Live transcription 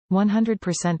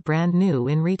100% brand new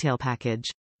in retail package.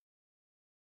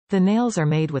 The nails are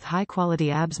made with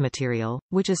high-quality ABS material,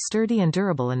 which is sturdy and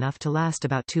durable enough to last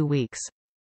about 2 weeks.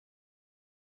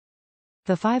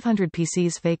 The 500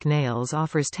 pieces fake nails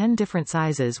offers 10 different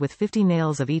sizes with 50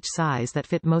 nails of each size that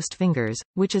fit most fingers,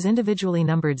 which is individually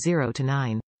numbered 0 to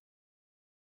 9.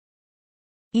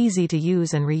 Easy to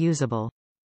use and reusable.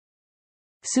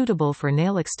 Suitable for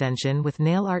nail extension with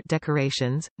nail art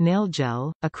decorations, nail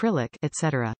gel, acrylic,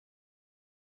 etc.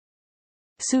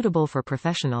 Suitable for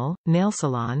professional, nail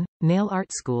salon, nail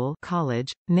art school,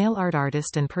 college, nail art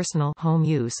artist and personal home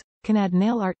use. Can add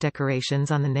nail art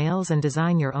decorations on the nails and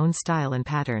design your own style and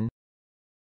pattern.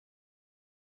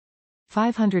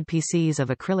 500 pieces of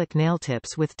acrylic nail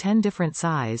tips with 10 different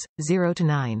size, 0 to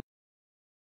 9.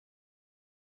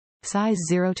 Size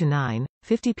 0 to 9,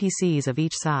 50 pieces of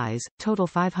each size, total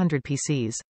 500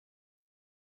 pieces.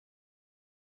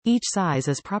 Each size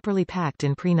is properly packed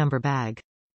in pre-number bag.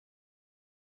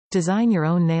 Design your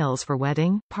own nails for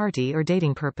wedding, party or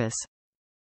dating purpose.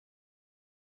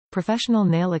 Professional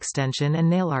nail extension and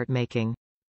nail art making.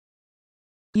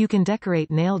 You can decorate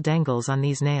nail dangles on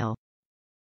these nail.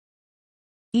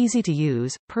 Easy to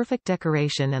use, perfect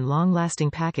decoration and long-lasting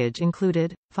package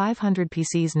included, 500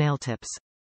 pieces nail tips.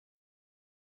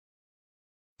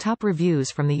 Top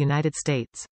reviews from the United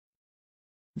States.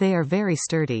 They are very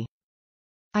sturdy.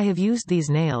 I have used these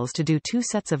nails to do 2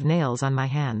 sets of nails on my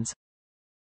hands.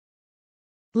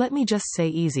 Let me just say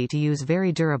easy to use,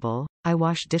 very durable. I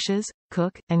wash dishes,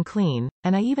 cook, and clean,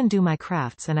 and I even do my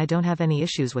crafts and I don't have any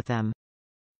issues with them.